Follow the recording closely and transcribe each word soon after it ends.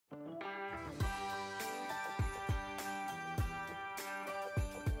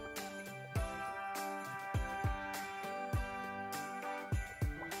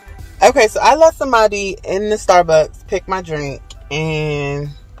Okay, so I let somebody in the Starbucks pick my drink, and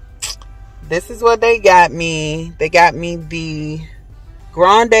this is what they got me. They got me the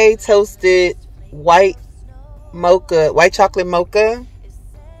grande toasted white chocolate mocha.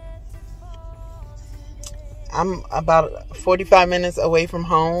 I'm about 45 minutes away from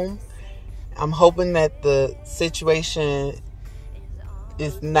home. I'm hoping that the situation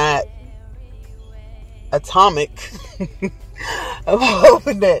is not atomic. I'm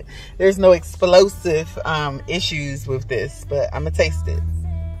hoping that there's no explosive issues with this, but I'm gonna taste it.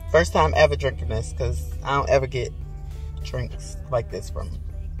 First time ever drinking this, because I don't ever get drinks like this from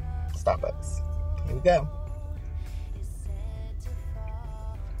Starbucks. Here we go.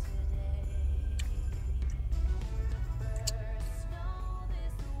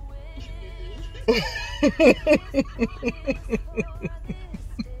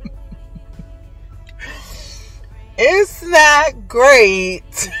 It's not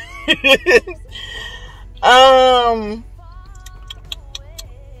great.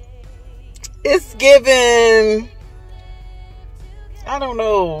 It's giving, I don't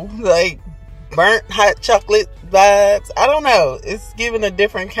know, like burnt hot chocolate vibes. I don't know. It's giving a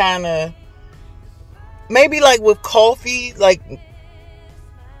different kind of, maybe like with coffee, like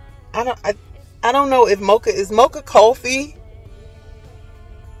I don't know if is mocha coffee?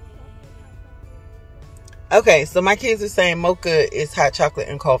 Okay, so my kids are saying mocha is hot chocolate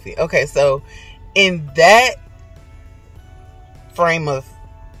and coffee. Okay, so in that frame of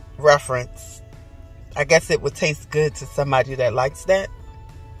reference, I guess it would taste good to somebody that likes that.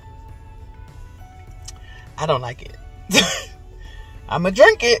 I don't like it. I'm gonna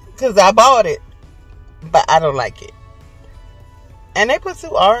drink it because I bought it, but I don't like it. And they put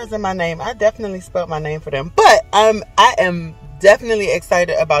 2 R's in my name. I definitely spelled my name for them. But I am definitely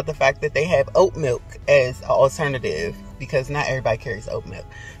excited about the fact that they have oat milk as an alternative, because not everybody carries oat milk.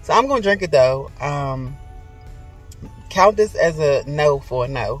 So I'm going to drink it though. Count this as a no for a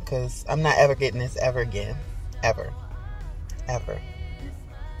no, because I'm not ever getting this ever again. Ever. Ever.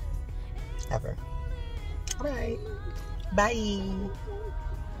 Ever. All right. Bye.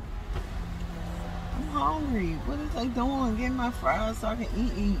 I'm hungry. What is they doing? Getting my fries so I can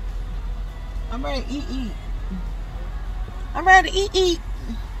eat. I'm ready to eat. I'm ready to eat.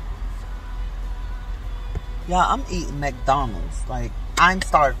 Y'all, I'm eating McDonald's. Like, I'm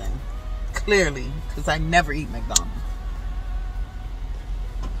starving. Clearly, because I never eat McDonald's.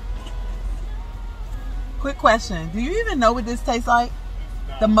 Quick question. Do you even know what this tastes like?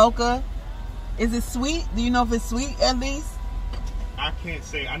 No. The mocha? Is it sweet? Do you know if it's sweet at least? I can't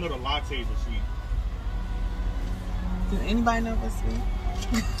say. I know the lattes are sweet. Does anybody know if it's sweet?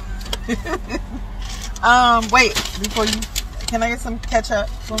 Wait, before you, can I get some ketchup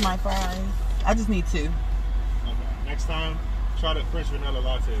for my fries? I just need 2. Okay. Next time, try the French vanilla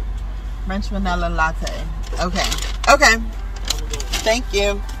latte. French vanilla latte. Okay. Okay. Thank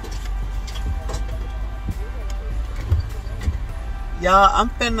you. Y'all, I'm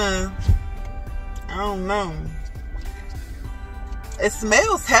finna, I don't know. It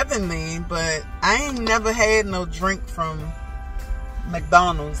smells heavenly, but I ain't never had no drink from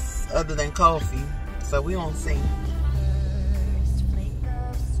McDonald's other than coffee. So we won't see.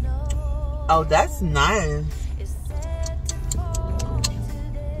 Oh, that's nice.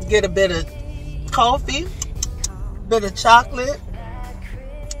 Get a bit of coffee, bit of chocolate.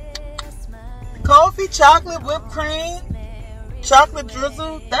 Coffee, chocolate, whipped cream, chocolate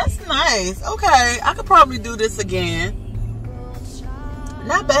drizzle. That's nice. Okay, I could probably do this again.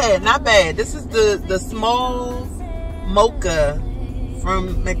 Not bad, not bad. This is the small mocha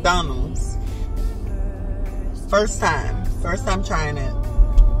from McDonald's. First time trying it.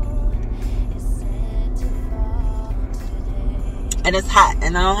 And it's hot,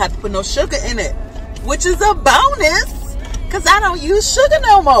 and I don't have to put no sugar in it, which is a bonus, because I don't use sugar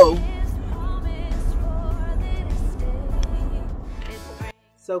no more.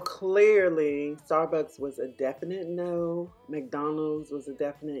 So clearly, Starbucks was a definite no. McDonald's was a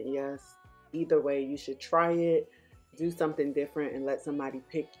definite yes. Either way, you should try it. Do something different and let somebody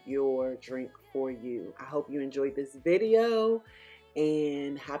pick your drink for you. I hope you enjoyed this video.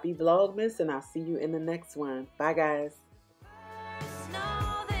 And happy Vlogmas. And I'll see you in the next one. Bye, guys.